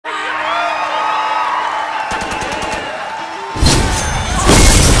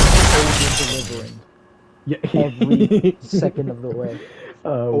Yeah. every second of the way.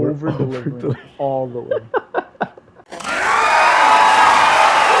 We're Over delivering all the way.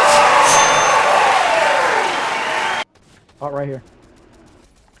 Oh, right here.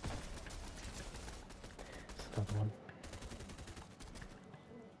 Another one.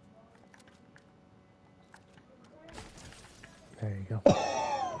 There you go.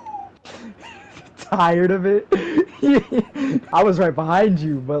 Tired of it? I was right behind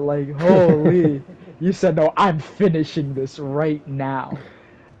you, but like, holy. You said, no, I'm finishing this right now.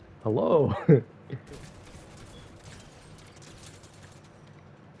 Hello.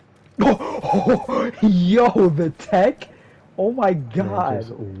 Yo, the tech? Oh my Man just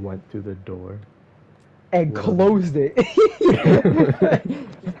god. went through the door. And What a closed it.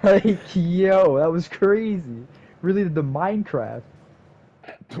 Like, yo, that was crazy. Really, the Minecraft.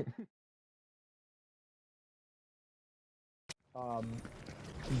 Um,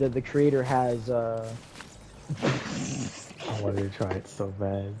 the creator has I wanted to try it so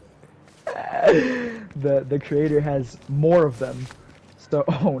bad. the creator has more of them. So,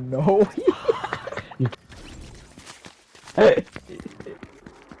 oh no.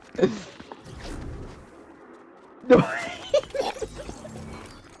 No.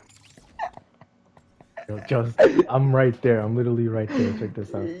 Just, I'm right there. I'm literally right there. Check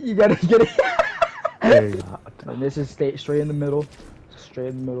this out. You gotta get it. There you go. And this is straight in the middle. Straight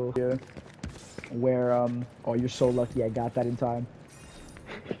in the middle here. Where, oh, you're so lucky I got that in time.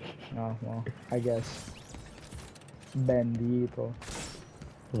 Oh, well, I guess. Bendito.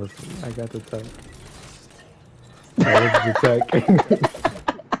 Listen, I got the tech. That was the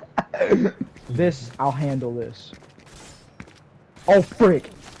tech. This, I'll handle this. Oh, frick!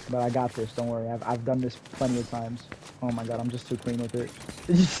 But I got this, don't worry. I've done this plenty of times. Oh my god, I'm just too clean with it.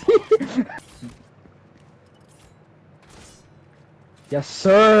 Did you see? Yes,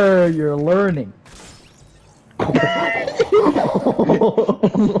 sir! You're learning.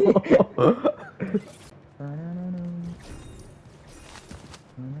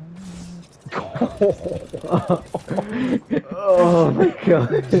 Oh my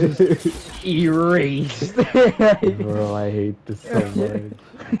god. Erased. Bro, I hate this so much.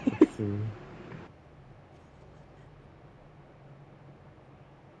 Let's see.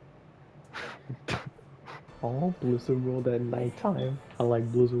 Oh, Blizzard World at nighttime. I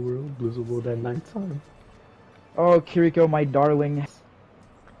like Blizzard World at nighttime. Oh, Kiriko, my darling.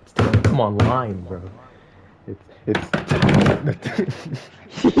 Come online, bro. It's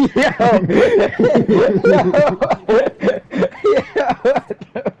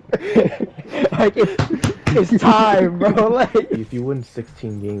Like it's time, bro. Like if you win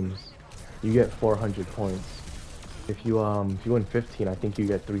 16 games, you get 400 points. If you win 15, I think you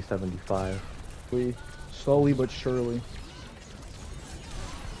get 375. slowly but surely.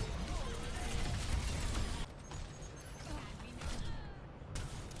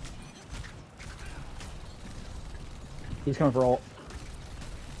 He's coming for ult.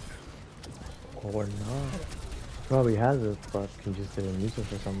 Or not. Probably has it, but he just didn't use it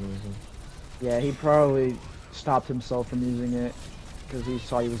for some reason. Yeah, he probably stopped himself from using it because he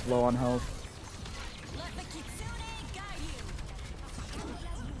saw he was low on health.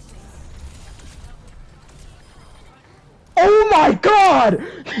 Oh my god!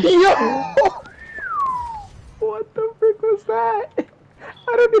 Yo! What the frick was that?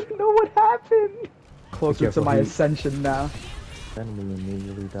 I don't even know what happened. Closer to my ascension now. Then we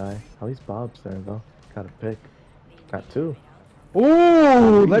immediately die. At least Bob's there though. Got a pick. Got two.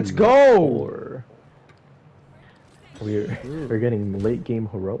 Ooh, let's go! Four. We're getting late game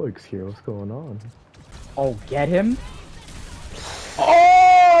heroics here. What's going on? Oh, get him!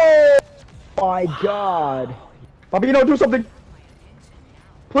 Oh my god! Bobino, do something!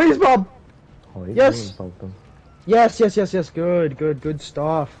 Please, Bob! Oh, he's yes! doing something. Yes, yes, yes, yes. Good, good, good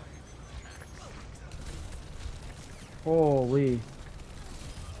stuff. Holy.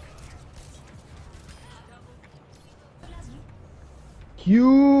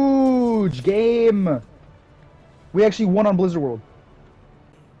 Huge game! We actually won on Blizzard World.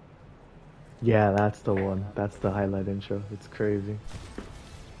 Yeah, that's the one. That's the highlight intro. It's crazy.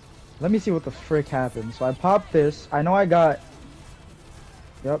 Let me see what the frick happened. So I popped this. I know I got...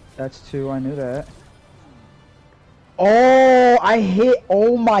 Yep, that's two. I knew that. Oh, I hit...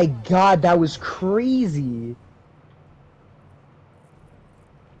 Oh my god, that was crazy.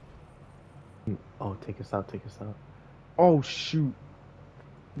 Oh, take us out, take us out. Oh, shoot.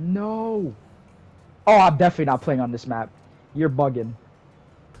 No. Oh, I'm definitely not playing on this map. You're bugging.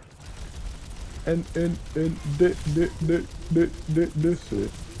 And this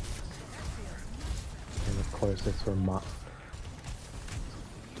it. And of course it's for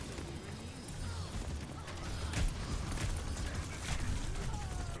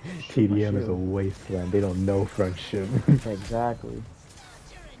TDM is a wasteland. They don't know friendship. Exactly.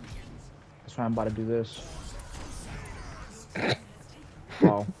 That's why I'm about to do this.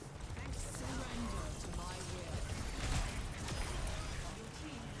 Oh.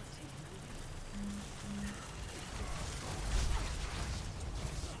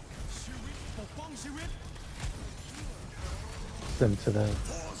 Them to the.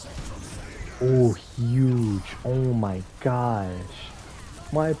 Oh, huge. Oh my gosh.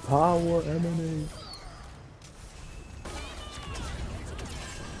 My power emanates.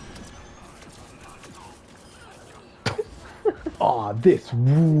 Aw, this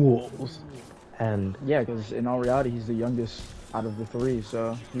rules. And yeah, because in all reality, he's the youngest out of the three,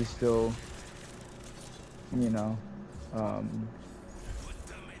 so he's still, you know,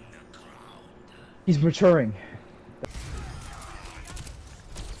 he's maturing.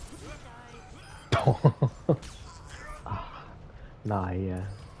 Nah, yeah.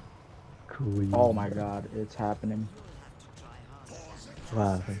 Cool. Oh my god, it's happening.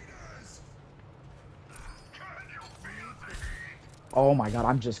 What happened? Oh my god,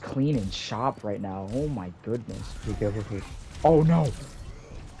 I'm just cleaning shop right now. Oh my goodness. Be careful, please. Oh no!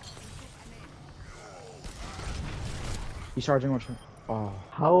 He's charging much. Oh.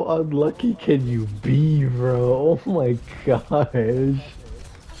 How unlucky can you be, bro? Oh my gosh.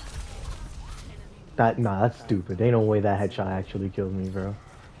 Nah, that's stupid. Ain't no way that headshot actually killed me, bro.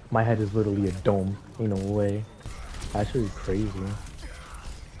 My head is literally a dome. Ain't no way. Actually crazy.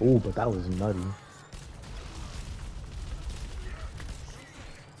 Oh, but that was nutty.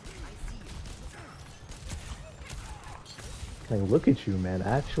 Like, look at you, man.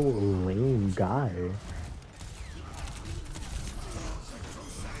 Actual lame guy.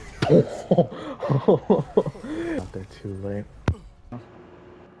 Out there too late.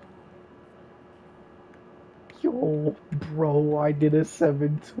 Yo, bro, I did a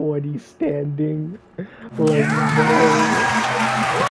 720 standing. Like, no.